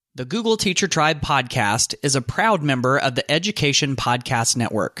The Google Teacher Tribe podcast is a proud member of the Education Podcast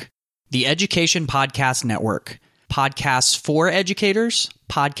Network. The Education Podcast Network. Podcasts for educators,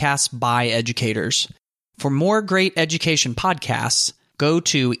 podcasts by educators. For more great education podcasts, go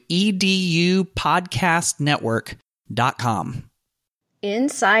to edupodcastnetwork.com.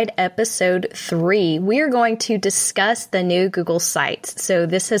 Inside episode 3, we are going to discuss the new Google Sites. So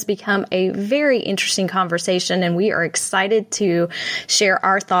this has become a very interesting conversation, and we are excited to share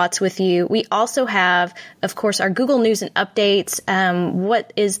our thoughts with you. We also have, of course, our Google News and Updates.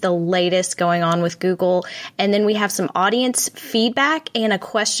 What is the latest going on with Google? And then we have some audience feedback and a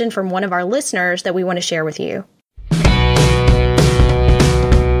question from one of our listeners that we want to share with you.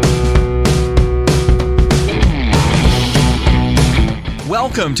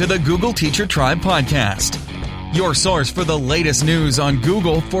 Welcome to the Google Teacher Tribe podcast, your source for the latest news on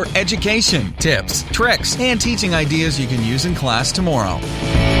Google for education, tips, tricks, and teaching ideas you can use in class tomorrow.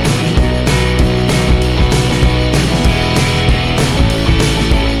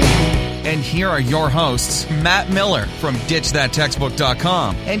 And here are your hosts, Matt Miller from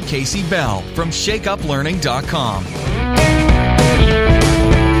DitchThatTextbook.com and Casey Bell from ShakeUpLearning.com.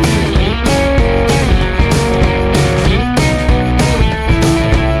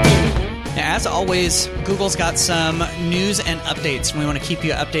 As always, Google's got some news and updates, and we want to keep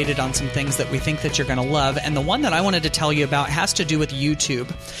you updated on some things that we think that you're going to love. And the one that I wanted to tell you about has to do with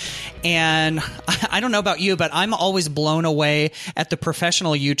YouTube. And I don't know about you, but I'm always blown away at the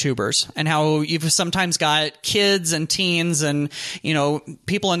professional YouTubers and how you've sometimes got kids and teens and, you know,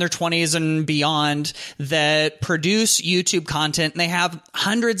 people in their 20s and beyond that produce YouTube content, and they have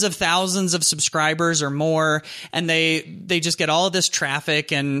hundreds of thousands of subscribers or more, and they just get all of this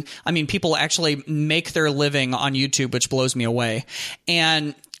traffic. And I mean, people actually make their living on YouTube, which blows me away.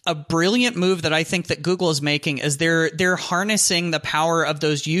 And a brilliant move that I think that Google is making is they're harnessing the power of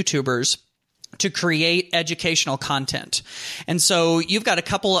those YouTubers to create educational content. And so you've got a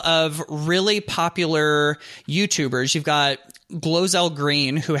couple of really popular YouTubers. You've got Glozell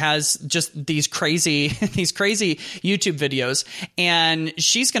Green, who has just these crazy YouTube videos, and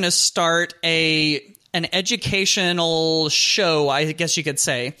she's going to start an educational show, I guess you could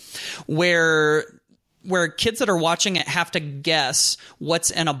say, where kids that are watching it have to guess what's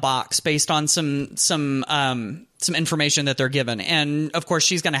in a box based on some information that they're given. And of course,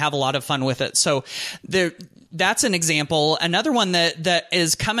 she's going to have a lot of fun with it. So that's an example. Another one that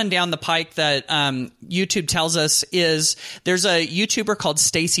is coming down the pike that YouTube tells us is there's a YouTuber called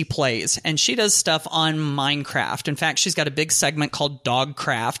Stacy Plays, and she does stuff on Minecraft. In fact, she's got a big segment called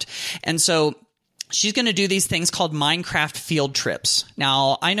Dogcraft. And so she's going to do these things called Minecraft field trips.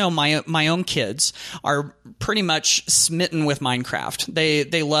 Now, I know my own kids are pretty much smitten with Minecraft.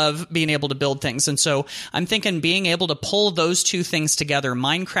 They love being able to build things. And so I'm thinking being able to pull those two things together,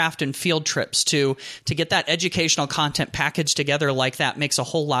 Minecraft and field trips, to get that educational content packaged together like that makes a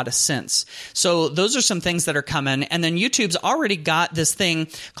whole lot of sense. So those are some things that are coming. And then YouTube's already got this thing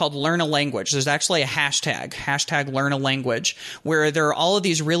called Learn a Language. There's actually a hashtag Learn a Language, where there are all of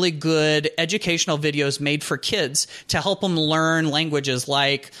these really good educational videos made for kids to help them learn languages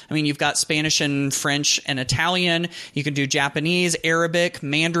like, I mean, you've got Spanish and French and Italian. You can do Japanese, Arabic,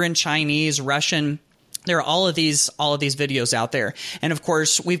 Mandarin, Chinese, Russian. There are all of these videos out there. And of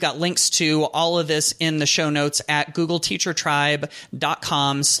course, we've got links to all of this in the show notes at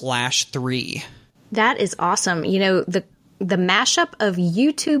googleteachertribe.com/3. That is awesome. You know, the mashup of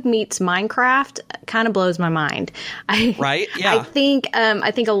YouTube meets Minecraft kind of blows my mind. Right? Yeah. I think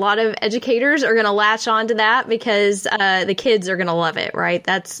a lot of educators are going to latch on to that because the kids are going to love it, right?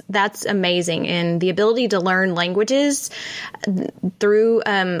 That's amazing. And the ability to learn languages through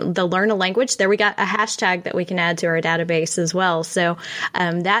the Learn a Language, there we got a hashtag that we can add to our database as well. So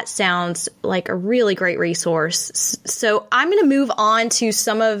that sounds like a really great resource. So I'm going to move on to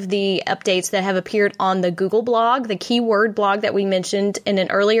some of the updates that have appeared on the Google blog, the keyword blog that we mentioned in an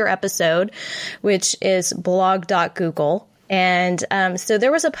earlier episode, which is blog.google. And so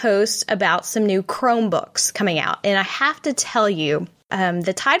there was a post about some new Chromebooks coming out. And I have to tell you,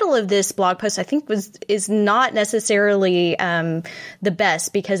 the title of this blog post, I think, is not necessarily the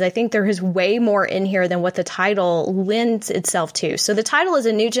best, because I think there is way more in here than what the title lends itself to. So the title is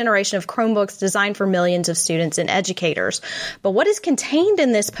A New Generation of Chromebooks Designed for Millions of Students and Educators. But what is contained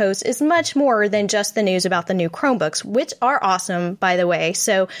in this post is much more than just the news about the new Chromebooks, which are awesome, by the way.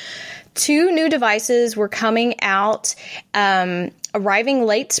 So 2 new devices were coming out arriving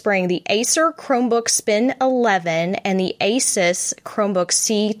late spring, the Acer Chromebook Spin 11 and the Asus Chromebook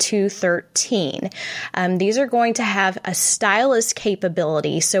C213. These are going to have a stylus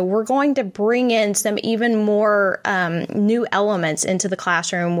capability. So we're going to bring in some even more new elements into the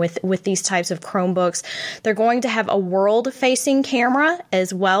classroom with these types of Chromebooks. They're going to have a world-facing camera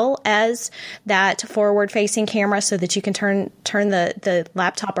as well as that forward-facing camera so that you can turn the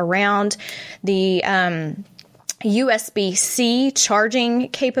laptop around. The USB-C charging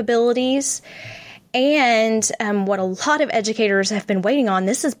capabilities. And what a lot of educators have been waiting on,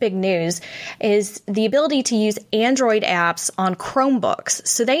 this is big news, is the ability to use Android apps on Chromebooks.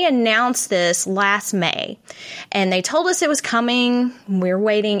 So they announced this last May, and they told us it was coming. We're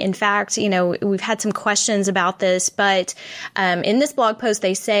waiting. In fact, we've had some questions about this, but in this blog post,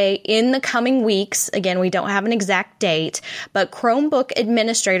 they say in the coming weeks, again, we don't have an exact date, but Chromebook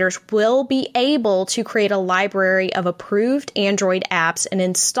administrators will be able to create a library of approved Android apps and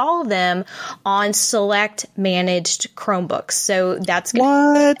install them on select managed Chromebooks. So that's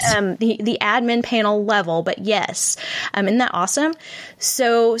the admin panel level, but yes, isn't that awesome?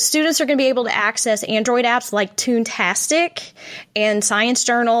 So students are going to be able to access Android apps like Toontastic and Science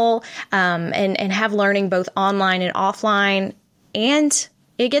Journal, and have learning both online and offline. And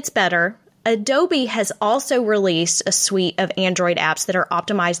it gets better. Adobe has also released a suite of Android apps that are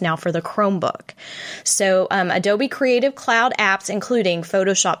optimized now for the Chromebook. So Adobe Creative Cloud apps, including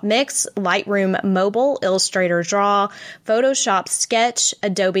Photoshop Mix, Lightroom Mobile, Illustrator Draw, Photoshop Sketch,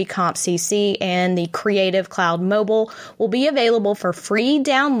 Adobe Comp CC, and the Creative Cloud Mobile, will be available for free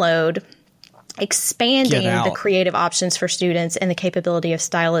download, expanding the creative options for students and the capability of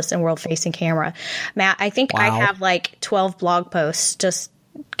stylus and world-facing camera. Matt, I think I have like 12 blog posts just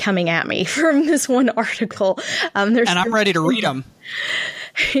coming at me from this one article. And I'm ready to read them.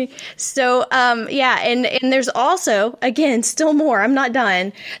 So, and there's also, again, still more. I'm not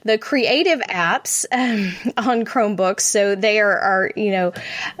done. The creative apps on Chromebooks. So they are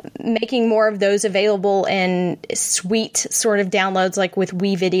making more of those available in suite sort of downloads, like with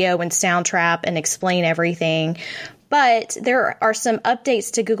WeVideo and Soundtrap and Explain Everything. But there are some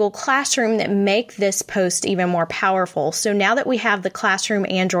updates to Google Classroom that make this post even more powerful. So now that we have the Classroom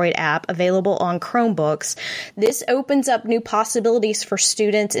Android app available on Chromebooks, this opens up new possibilities for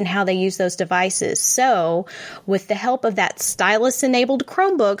students and how they use those devices. So with the help of that stylus-enabled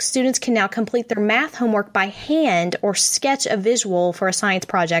Chromebook, students can now complete their math homework by hand or sketch a visual for a science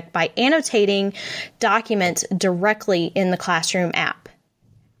project by annotating documents directly in the Classroom app.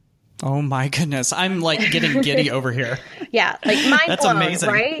 Oh my goodness. I'm like getting giddy over here. Yeah. Like mind That's blown,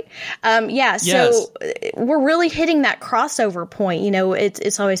 amazing. Right? So we're really hitting that crossover point.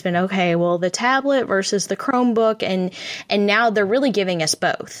 It's always been, okay, well, the tablet versus the Chromebook, and now they're really giving us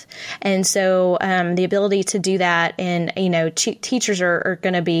both. And so, the ability to do that, and, teachers are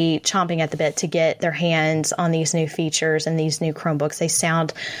going to be chomping at the bit to get their hands on these new features and these new Chromebooks. They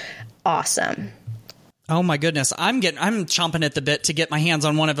sound awesome. Oh my goodness. I'm chomping at the bit to get my hands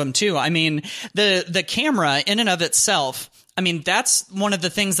on one of them too. I mean, the camera in and of itself, I mean, that's one of the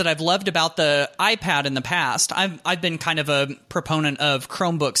things that I've loved about the iPad in the past. I've been kind of a proponent of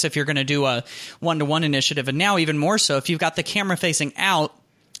Chromebooks if you're going to do a one-to-one initiative, and now even more so if you've got the camera facing out.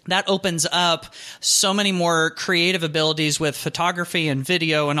 That opens up so many more creative abilities with photography and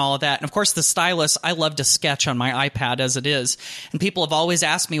video and all of that. And of course, the stylus, I love to sketch on my iPad as it is. And people have always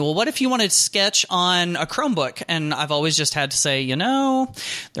asked me, well, what if you wanted to sketch on a Chromebook? And I've always just had to say, there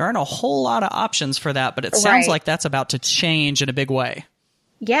aren't a whole lot of options for that, but it sounds like that's about to change in a big way.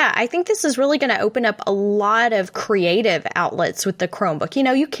 Yeah, I think this is really going to open up a lot of creative outlets with the Chromebook.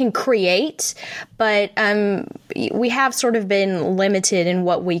 You can create, but we have sort of been limited in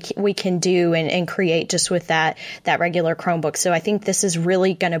what we can do and create just with that regular Chromebook. So I think this is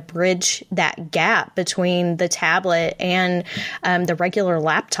really going to bridge that gap between the tablet and the regular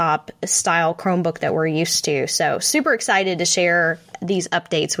laptop style Chromebook that we're used to. So super excited to share these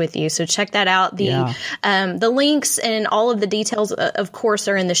updates with you. So check that out. The links and all of the details, of course,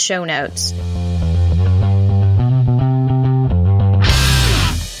 are in the show notes.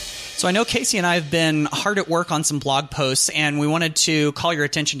 So I know Casey and I have been hard at work on some blog posts, and we wanted to call your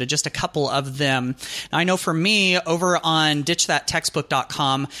attention to just a couple of them. Now, I know for me, over on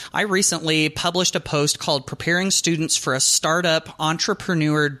ditchthattextbook.com, I recently published a post called Preparing Students for a Startup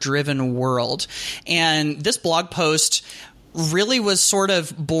Entrepreneur-Driven World. And this blog post really was sort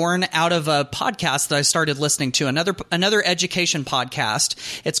of born out of a podcast that I started listening to, another education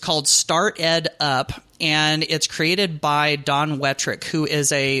podcast. It's called Start Ed Up. and it's created by Don Wettrick, who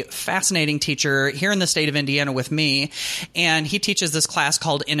is a fascinating teacher here in the state of Indiana with me, and he teaches this class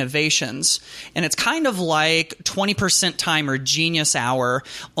called Innovations, and it's kind of like 20% time or Genius Hour,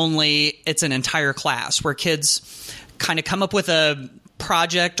 only it's an entire class where kids kind of come up with a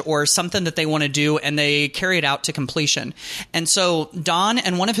project or something that they want to do, and they carry it out to completion. And so Don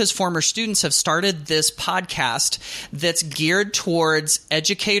and one of his former students have started this podcast that's geared towards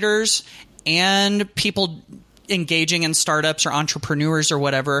educators and people engaging in startups or entrepreneurs or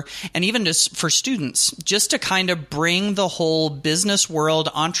whatever, and even just for students, just to kind of bring the whole business world,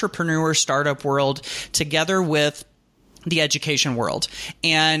 entrepreneur, startup world together with the education world.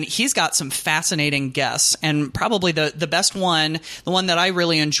 And he's got some fascinating guests, and probably the best one, the one that I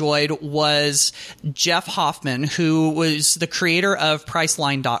really enjoyed, was Jeff Hoffman, who was the creator of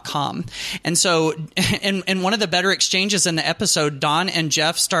Priceline.com. And so in one of the better exchanges in the episode, Don and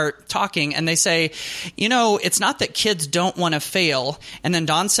Jeff start talking, and they say, it's not that kids don't want to fail. And then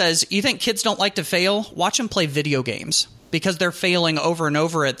Don says, you think kids don't like to fail? Watch them play video games, because they're failing over and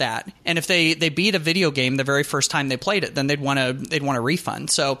over at that. And if they beat a video game the very first time they played it, then they'd want a refund.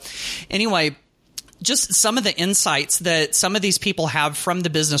 So anyway, just some of the insights that some of these people have from the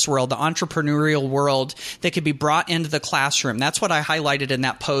business world, the entrepreneurial world, that could be brought into the classroom. That's what I highlighted in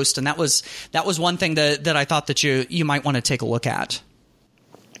that post. And that was one thing that I thought that you might want to take a look at.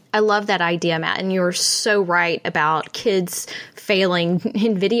 I love that idea, Matt. And you're so right about kids failing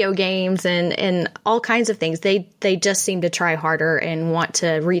in video games and all kinds of things. They just seem to try harder and want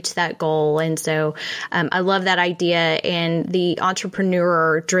to reach that goal. And so I love that idea. And the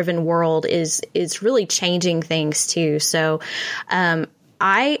entrepreneur-driven world is really changing things too. So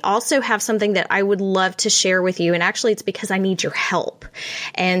I also have something that I would love to share with you. And actually, it's because I need your help.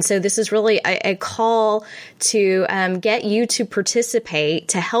 And so this is really a call to get you to participate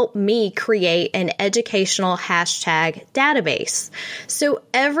to help me create an educational hashtag database. So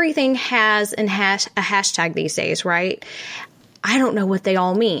everything has a hashtag these days, right? I don't know what they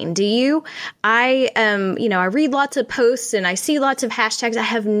all mean. Do you? I read lots of posts and I see lots of hashtags. I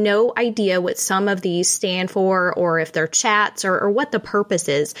have no idea what some of these stand for, or if they're chats, or what the purpose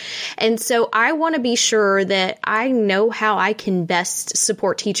is. And so I want to be sure that I know how I can best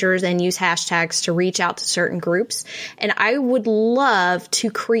support teachers and use hashtags to reach out to certain groups. And I would love to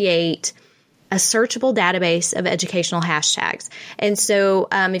create a searchable database of educational hashtags. And so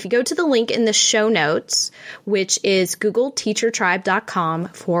if you go to the link in the show notes, which is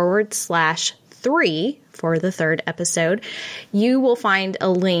googleteachertribe.com/3 for the third episode, you will find a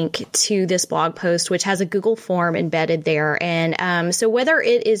link to this blog post, which has a Google form embedded there. And so whether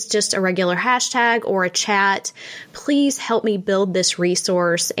it is just a regular hashtag or a chat, please help me build this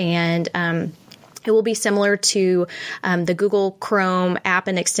resource. And it will be similar to the Google Chrome app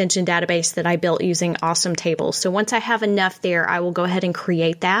and extension database that I built using Awesome Tables. So once I have enough there, I will go ahead and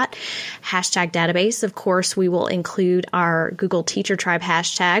create that hashtag database. Of course, we will include our Google Teacher Tribe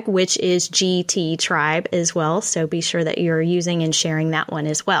hashtag, which is GT Tribe as well. So be sure that you're using and sharing that one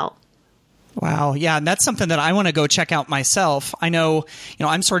as well. Wow. Yeah. And that's something that I want to go check out myself. I know,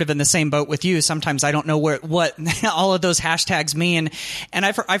 I'm sort of in the same boat with you. Sometimes I don't know what all of those hashtags mean. And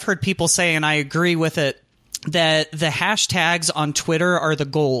I've heard people say, and I agree with it, that the hashtags on Twitter are the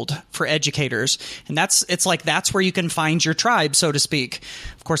gold for educators. And that's where you can find your tribe, so to speak.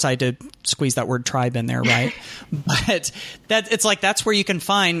 Of course, I had to squeeze that word tribe in there, right? But that's where you can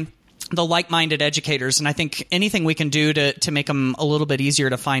find the like-minded educators, and I think anything we can do to make them a little bit easier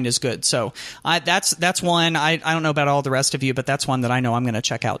to find is good. So that's one. I don't know about all the rest of you, but that's one that I know I'm going to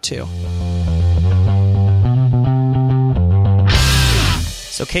check out too.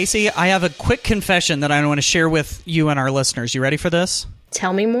 So Casey, I have a quick confession that I want to share with you and our listeners. You ready for this?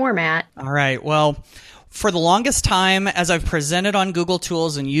 Tell me more, Matt. All right. Well, for the longest time, as I've presented on Google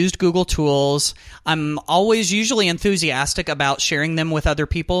Tools and used Google Tools, I'm always usually enthusiastic about sharing them with other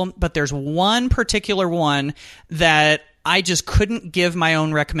people. But there's one particular one that I just couldn't give my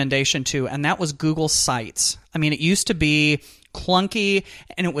own recommendation to, and that was Google Sites. I mean, it used to be clunky,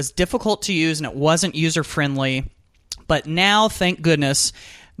 and it was difficult to use, and it wasn't user-friendly. But now, thank goodness,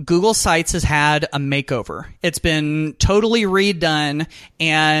 Google Sites has had a makeover. It's been totally redone,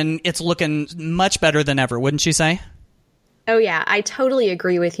 and it's looking much better than ever, wouldn't you say? Oh, yeah, I totally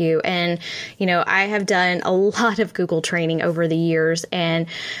agree with you. And, I have done a lot of Google training over the years, and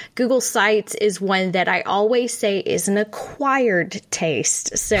Google Sites is one that I always say is an acquired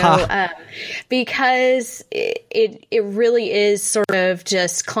taste. So, because it really is sort of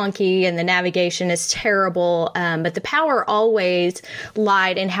just clunky and the navigation is terrible, but the power always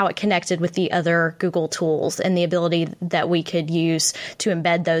lied in how it connected with the other Google tools and the ability that we could use to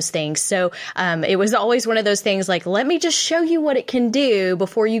embed those things. So, it was always one of those things like, let me just show you what it can do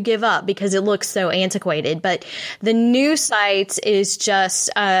before you give up, because it looks so antiquated. But the new sites is just,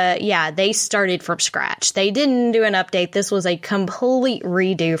 they started from scratch. They didn't do an update. This was a complete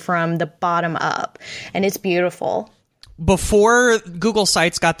redo from the bottom up, and it's beautiful. Before Google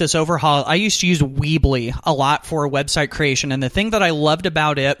Sites got this overhaul, I used to use Weebly a lot for website creation. And the thing that I loved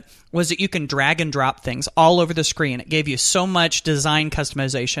about it was that you can drag and drop things all over the screen. It gave you so much design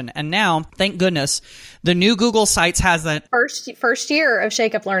customization. And now, thank goodness, the new Google Sites has that. First year of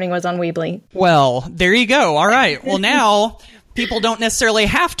Shake Up Learning was on Weebly. Well, there you go. All right. Well, now people don't necessarily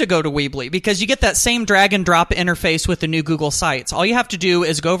have to go to Weebly, because you get that same drag and drop interface with the new Google Sites. All you have to do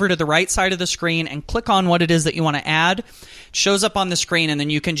is go over to the right side of the screen and click on what it is that you want to add. It shows up on the screen, and then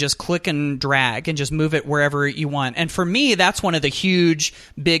you can just click and drag and just move it wherever you want. And for me, that's one of the huge,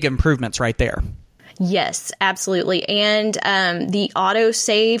 big improvements right there. Yes, absolutely. And the auto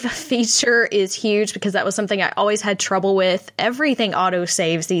save feature is huge, because that was something I always had trouble with. Everything auto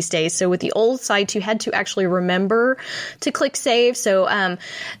saves these days. So with the old sites, you had to actually remember to click save. So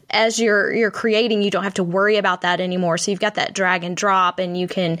as you're creating, you don't have to worry about that anymore. So you've got that drag and drop, and you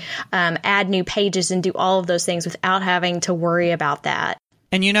can add new pages and do all of those things without having to worry about that.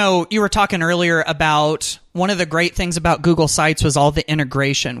 And you were talking earlier about one of the great things about Google Sites was all the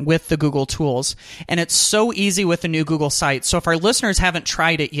integration with the Google tools. And it's so easy with the new Google Sites. So if our listeners haven't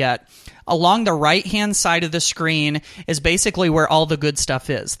tried it yet, along the right-hand side of the screen is basically where all the good stuff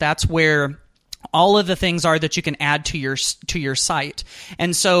is. That's where all of the things are that you can add to your site.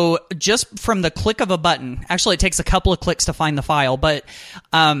 And so just from the click of a button, actually it takes a couple of clicks to find the file, but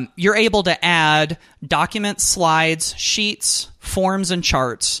you're able to add documents, slides, sheets, forms, and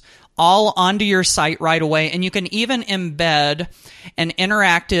charts all onto your site right away. And you can even embed an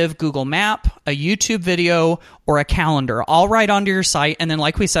interactive Google map, a YouTube video, or a calendar all right onto your site. And then,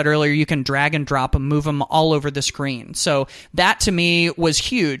 like we said earlier, you can drag and drop and move them all over the screen. So that to me was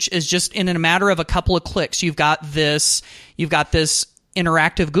huge, is just in a matter of a couple of clicks, you've got this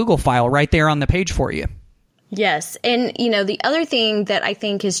interactive Google file right there on the page for you. Yes. And, the other thing that I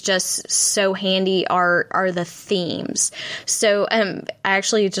think is just so handy are the themes. So I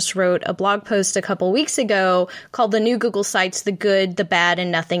actually just wrote a blog post a couple weeks ago called The New Google Sites, The Good, the Bad,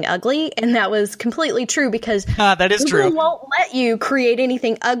 and Nothing Ugly. And that was completely true, because that is Google true. won't let you create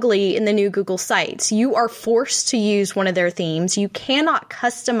anything ugly in the new Google Sites. You are forced to use one of their themes. You cannot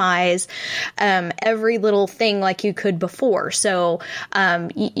customize every little thing like you could before. So,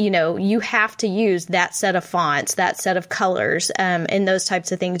 you have to use that set of fonts, that set of colors, and those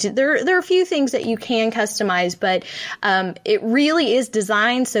types of things. There are a few things that you can customize, but it really is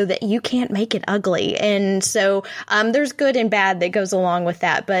designed so that you can't make it ugly. And so there's good and bad that goes along with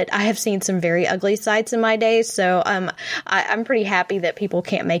that. But I have seen some very ugly sites in my day, so I'm pretty happy that people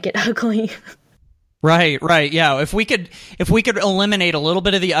can't make it ugly. Right. Yeah. If we could eliminate a little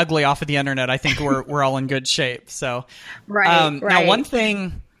bit of the ugly off of the internet, I think we're all in good shape. So, right. Now, one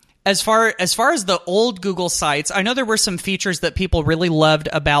thing. As far as the old Google Sites, I know there were some features that people really loved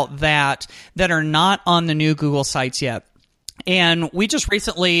about that are not on the new Google Sites yet. And we just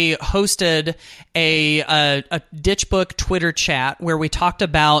recently hosted a Ditchbook Twitter chat where we talked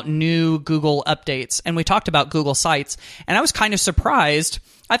about new Google updates, and we talked about Google Sites. And I was kind of surprised.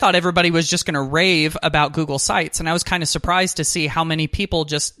 I thought everybody was just going to rave about Google Sites, and I was kind of surprised to see how many people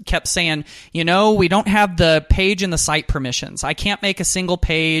just kept saying, we don't have the page and the site permissions. I can't make a single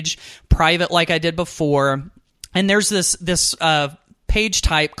page private like I did before. And there's this page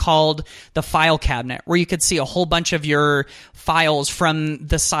type called the file cabinet, where you could see a whole bunch of your files from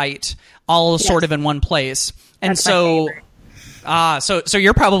the site all sort of in one place. And that's my favorite. So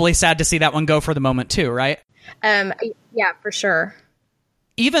you're probably sad to see that one go for the moment too, right? Yeah, for sure.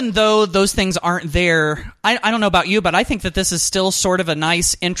 Even though those things aren't there, I don't know about you, but I think that this is still sort of a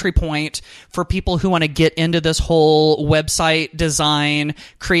nice entry point for people who want to get into this whole website design,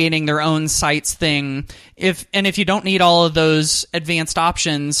 creating their own sites thing. If you don't need all of those advanced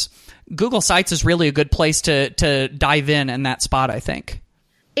options, Google Sites is really a good place to dive in that spot, I think.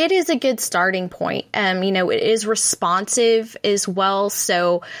 It is a good starting point. It is responsive as well.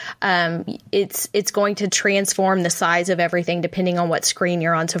 So it's going to transform the size of everything depending on what screen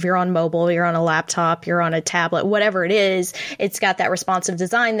you're on. So if you're on mobile, you're on a laptop, you're on a tablet, whatever it is, it's got that responsive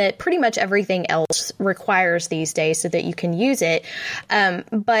design that pretty much everything else requires these days so that you can use it.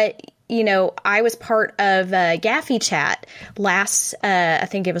 But I was part of Gaffy Chat I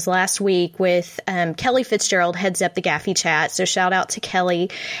think it was last week with Kelly Fitzgerald heads up the Gaffy Chat. So shout out to Kelly.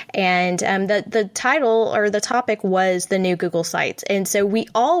 And the title or the topic was the new Google Sites. And so we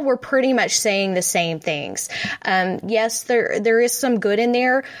all were pretty much saying the same things. Yes, there is some good in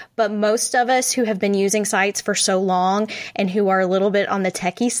there, but most of us who have been using sites for so long and who are a little bit on the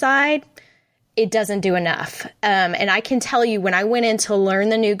techie side, it doesn't do enough. And I can tell you, when I went in to learn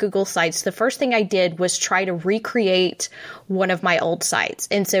the new Google Sites, the first thing I did was try to recreate one of my old sites.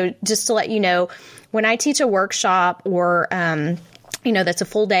 And so just to let you know, when I teach a workshop or that's a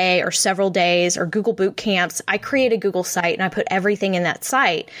full day or several days or Google boot camps, I create a Google site and I put everything in that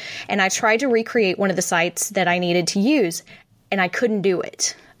site. And I tried to recreate one of the sites that I needed to use, and I couldn't do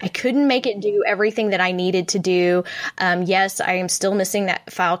it. I couldn't make it do everything that I needed to do. Yes, I am still missing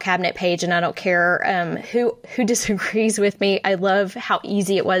that file cabinet page, and I don't care who disagrees with me. I love how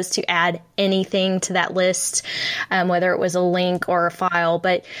easy it was to add anything to that list, whether it was a link or a file.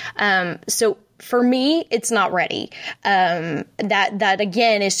 But so for me, it's not ready. That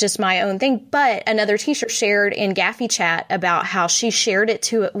again is just my own thing. But another teacher shared in Gaffy Chat about how she shared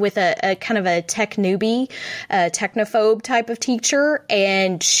it with a kind of a tech newbie, technophobe type of teacher,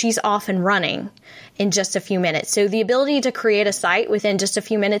 and she's off and running in just a few minutes. So the ability to create a site within just a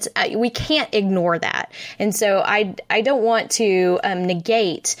few minutes, we can't ignore that. And so I don't want to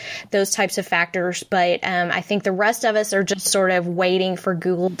negate those types of factors, but I think the rest of us are just sort of waiting for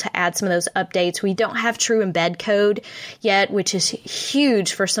Google to add some of those updates. We don't have true embed code yet, which is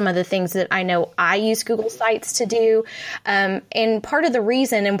huge for some of the things that I know I use Google Sites to do. And part of the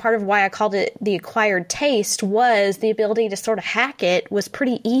reason and part of why I called it the acquired taste was the ability to sort of hack it was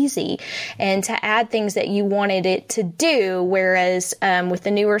pretty easy, and to add things that you wanted it to do, whereas with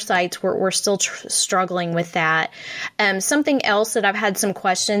the newer sites, we're still struggling with that. Something else that I've had some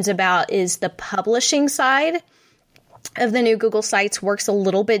questions about is the publishing side of the new Google Sites works a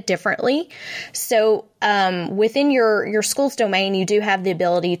little bit differently. So within your school's domain, you do have the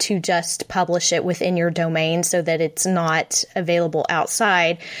ability to just publish it within your domain so that it's not available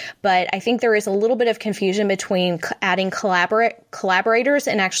outside. But I think there is a little bit of confusion between adding collaborators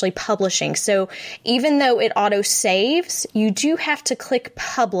and actually publishing. So even though it auto saves, you do have to click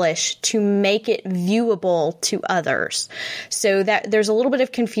publish to make it viewable to others. So that there's a little bit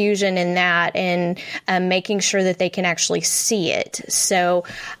of confusion in that, and making sure that they can actually see it. So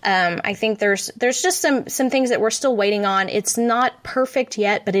I think there's just some things that we're still waiting on. It's not perfect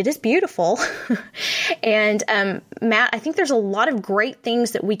yet, but it is beautiful. And Matt, I think there's a lot of great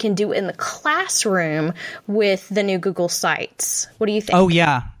things that we can do in the classroom with the new Google Sites. What do you think? Oh,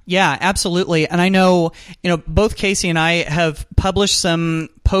 yeah. Yeah, absolutely. And I know, both Casey and I have published some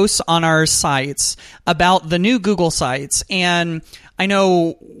posts on our sites about the new Google Sites, and I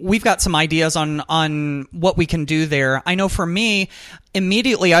know we've got some ideas on what we can do there. I know for me,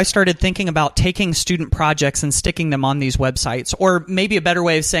 immediately I started thinking about taking student projects and sticking them on these websites, or maybe a better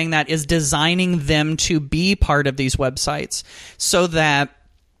way of saying that is designing them to be part of these websites so that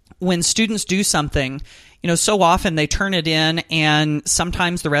when students do something, so often they turn it in and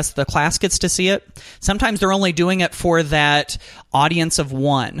sometimes the rest of the class gets to see it. Sometimes they're only doing it for that audience of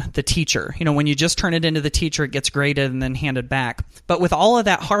one, the teacher. When you just turn it into the teacher, it gets graded and then handed back. But with all of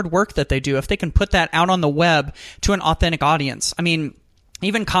that hard work that they do, if they can put that out on the web to an authentic audience,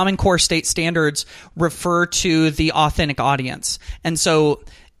 even Common Core state standards refer to the authentic audience. And so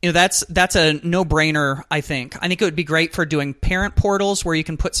that's a no-brainer, I think. I think it would be great for doing parent portals where you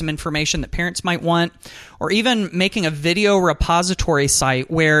can put some information that parents might want, or even making a video repository site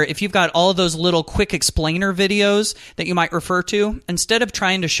where if you've got all of those little quick explainer videos that you might refer to, instead of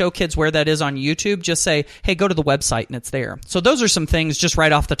trying to show kids where that is on YouTube, just say, hey, go to the website and it's there. So those are some things just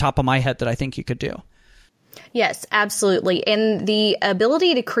right off the top of my head that I think you could do. Yes, absolutely. And the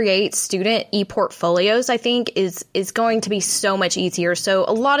ability to create student e-portfolios, I think, is going to be so much easier. So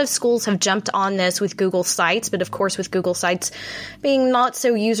a lot of schools have jumped on this with Google Sites, but of course with Google Sites being not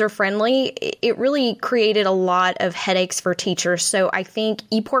so user-friendly, it really created a lot of headaches for teachers. So I think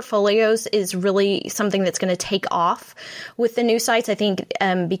e-portfolios is really something that's going to take off with the new sites. I think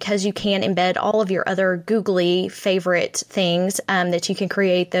because you can embed all of your other googly favorite things, that you can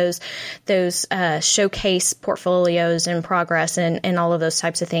create those showcase portfolios and progress and all of those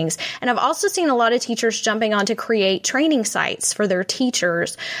types of things. And I've also seen a lot of teachers jumping on to create training sites for their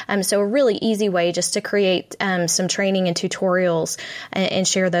teachers. So a really easy way just to create some training and tutorials and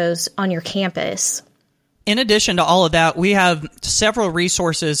share those on your campus. In addition to all of that, we have several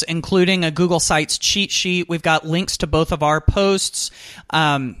resources, including a Google Sites cheat sheet. We've got links to both of our posts.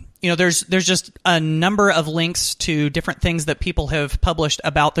 There's just a number of links to different things that people have published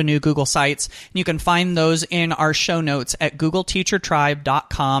about the new Google Sites. And you can find those in our show notes at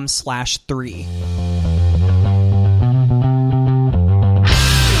googleteachertribe.com/3.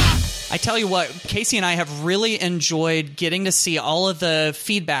 I tell you what, Casey and I have really enjoyed getting to see all of the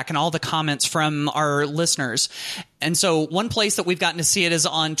feedback and all the comments from our listeners. And so one place that we've gotten to see it is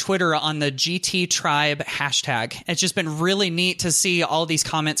on Twitter on the GT Tribe hashtag. It's just been really neat to see all these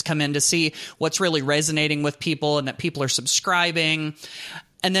comments come in, to see what's really resonating with people and that people are subscribing.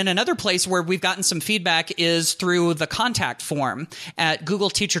 And then another place where we've gotten some feedback is through the contact form at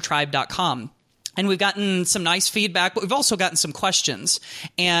googleteachertribe.com. And we've gotten some nice feedback, but we've also gotten some questions.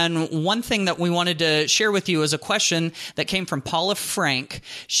 And one thing that we wanted to share with you is a question that came from Paula Frank.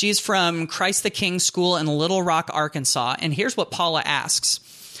 She's from Christ the King School in Little Rock, Arkansas. And here's what Paula asks.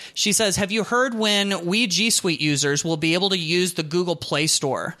 She says, have you heard when we G Suite users will be able to use the Google Play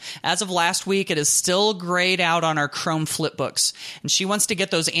Store? As of last week, it is still grayed out on our Chrome flipbooks. And she wants to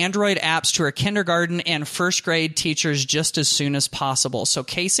get those Android apps to her kindergarten and first grade teachers just as soon as possible. So,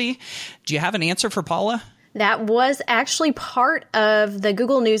 Casey, do you have an answer for Paula? That was actually part of the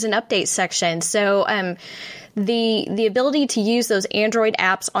Google News and Updates section. So, the ability to use those Android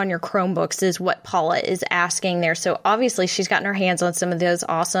apps on your Chromebooks is what Paula is asking there. So obviously she's gotten her hands on some of those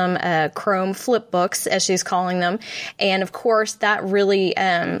awesome Chrome flipbooks, as she's calling them. And of course, that really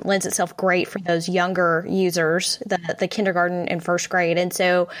lends itself great for those younger users, the kindergarten and first grade. And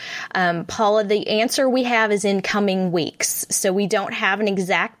so, Paula, the answer we have is in coming weeks. So we don't have an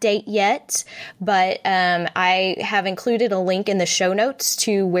exact date yet, but I have included a link in the show notes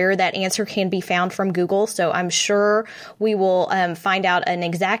to where that answer can be found from Google. So I'm sure we will find out an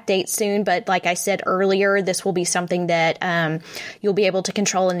exact date soon. But like I said earlier, this will be something that you'll be able to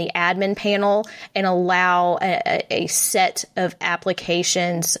control in the admin panel and allow a set of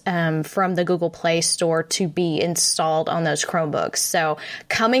applications from the Google Play Store to be installed on those Chromebooks. So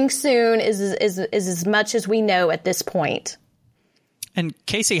coming soon is as much as we know at this point. And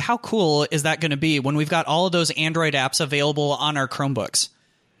Casey, how cool is that going to be when we've got all of those Android apps available on our Chromebooks?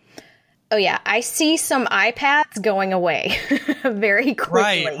 Oh, yeah. I see some iPads going away very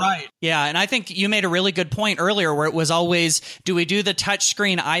quickly. Right. Yeah. And I think you made a really good point earlier where it was always, do we do the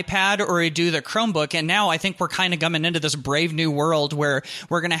touchscreen iPad or we do the Chromebook? And now I think we're kind of coming into this brave new world where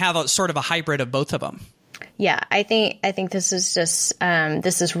we're going to have a sort of a hybrid of both of them. Yeah, I think this is just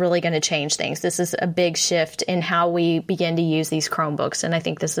this is really going to change things. This is a big shift in how we begin to use these Chromebooks, and I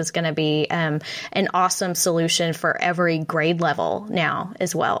think this is going to be an awesome solution for every grade level now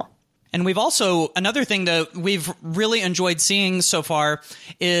as well. And we've also, another thing that we've really enjoyed seeing so far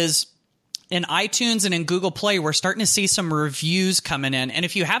is in iTunes and in Google Play, we're starting to see some reviews coming in. And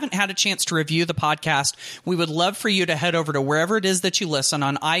if you haven't had a chance to review the podcast, we would love for you to head over to wherever it is that you listen,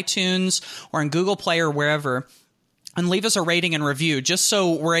 on iTunes or in Google Play or wherever, and leave us a rating and review, just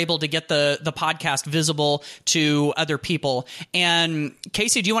so we're able to get the podcast visible to other people. And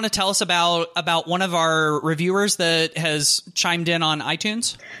Casey, do you want to tell us about one of our reviewers that has chimed in on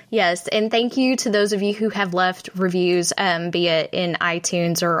iTunes? Yes, and thank you to those of you who have left reviews, be it in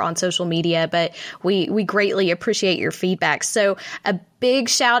iTunes or on social media, but we greatly appreciate your feedback. So a big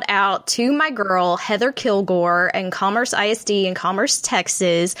shout out to my girl, Heather Kilgore in Commerce ISD in Commerce,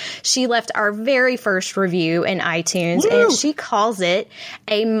 Texas. She left our very first review in iTunes. Woo! And she calls it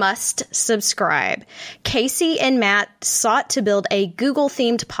a must subscribe. Casey and Matt sought to build a Google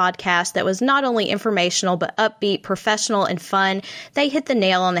themed podcast that was not only informational, but upbeat, professional, and fun. They hit the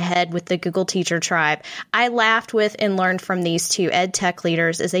nail on the head with the Google Teacher Tribe. I laughed with and learned from these two ed tech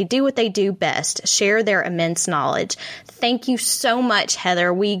leaders as they do what they do best, share their immense knowledge. Thank you so much,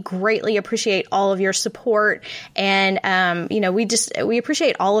 Heather. We greatly appreciate all of your support, and we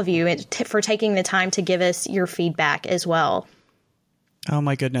appreciate all of you for taking the time to give us your feedback as well. Oh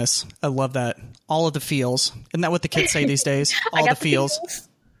my goodness, I love that. All of the feels. Isn't that what the kids say these days? All the feels.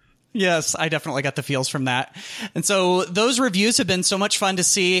 Yes, I definitely got the feels from that. And so those reviews have been so much fun to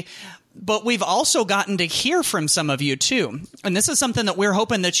see. But we've also gotten to hear from some of you too, and this is something that we're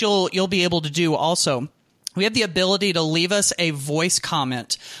hoping that you'll be able to do also. We have the ability to leave us a voice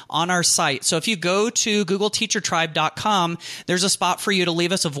comment on our site. So if you go to googleteachertribe.com, there's a spot for you to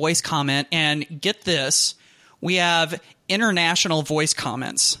leave us a voice comment. And get this, we have international voice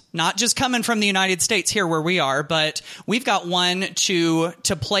comments, not just coming from the United States here where we are, but we've got one to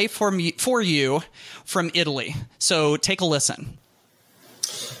play for you from Italy. So take a listen.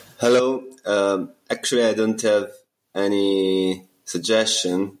 Hello. Actually, I don't have any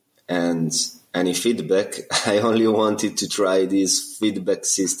suggestion and any feedback. I only wanted to try this feedback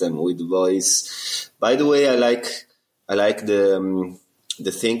system with voice. By the way, I like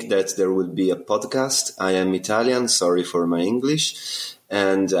the thing that there will be a podcast. I am Italian. Sorry for my English.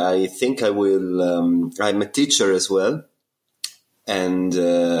 And I think I will, I'm a teacher as well. And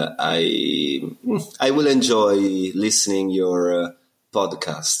I will enjoy listening your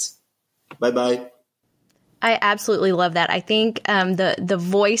podcast. Bye-bye. I absolutely love that. I think the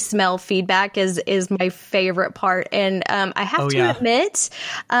voicemail feedback is my favorite part. And I have to admit,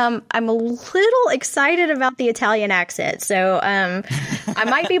 I'm a little excited about the Italian accent. So I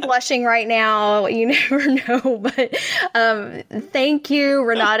might be blushing right now. You never know. But thank you,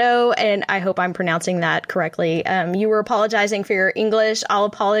 Renato. And I hope I'm pronouncing that correctly. You were apologizing for your English. I'll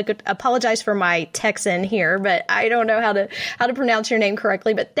apologize for my Texan here, but I don't know how to pronounce your name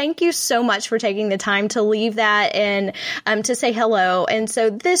correctly. But thank you so much for taking the time to leave that and to say hello. And so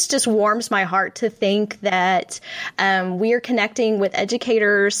this just warms my heart to think that we are connecting with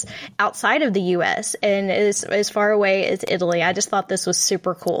educators outside of the U.S. and as far away as Italy. I just thought this was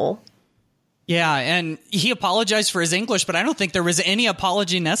super cool. Yeah, and he apologized for his English, but I don't think there was any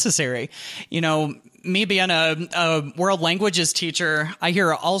apology necessary. You know, me being a world languages teacher, I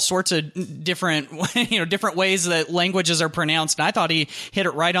hear all sorts of different ways that languages are pronounced. And I thought he hit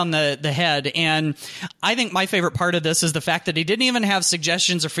it right on the head. And I think my favorite part of this is the fact that he didn't even have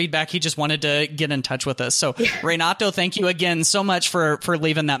suggestions or feedback. He just wanted to get in touch with us. So Renato, thank you again so much for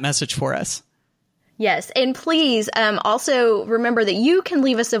leaving that message for us. Yes. And please also remember that you can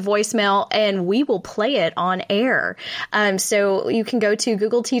leave us a voicemail and we will play it on air. So you can go to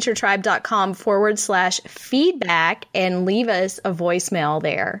googleteachertribe.com/feedback and leave us a voicemail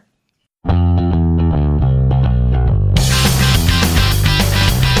there.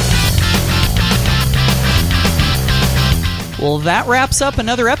 Well, that wraps up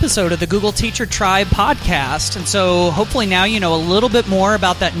another episode of the Google Teacher Tribe podcast. And so hopefully now you know a little bit more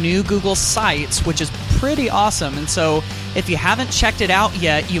about that new Google Sites, which is pretty awesome. And so if you haven't checked it out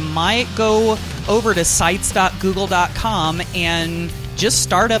yet, you might go over to sites.google.com and just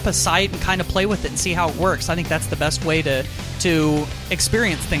start up a site and kind of play with it and see how it works. I think that's the best way to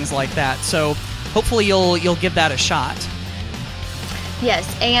experience things like that. So hopefully you'll give that a shot.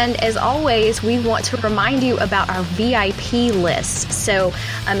 Yes, and as always, we want to remind you about our VIP list. So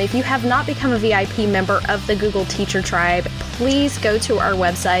if you have not become a VIP member of the Google Teacher Tribe, please go to our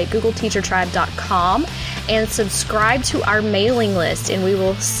website, googleteachertribe.com, and subscribe to our mailing list, and we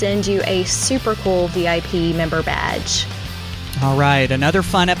will send you a super cool VIP member badge. All right, another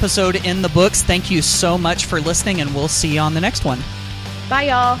fun episode in the books. Thank you so much for listening, and we'll see you on the next one. Bye,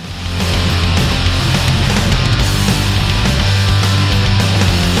 y'all.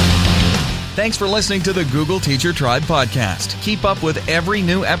 Thanks for listening to the Google Teacher Tribe podcast. Keep up with every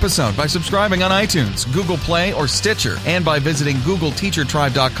new episode by subscribing on iTunes, Google Play, or Stitcher, and by visiting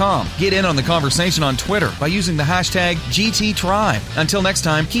googleteachertribe.com. Get in on the conversation on Twitter by using the hashtag GTTribe. Until next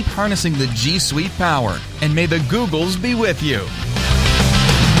time, keep harnessing the G Suite power, and may the Googles be with you.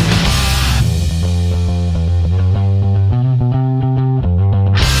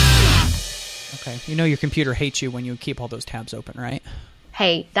 Okay, you know your computer hates you when you keep all those tabs open, right?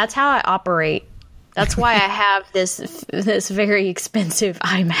 Hey, that's how I operate. That's why I have this very expensive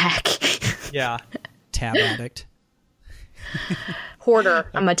iMac. Yeah, tab addict. Hoarder.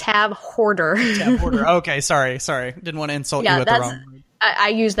 I'm a tab hoarder. Tab hoarder. Okay, sorry. Didn't want to insult you with the wrong word. I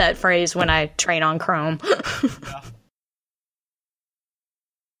use that phrase when I train on Chrome. Yeah.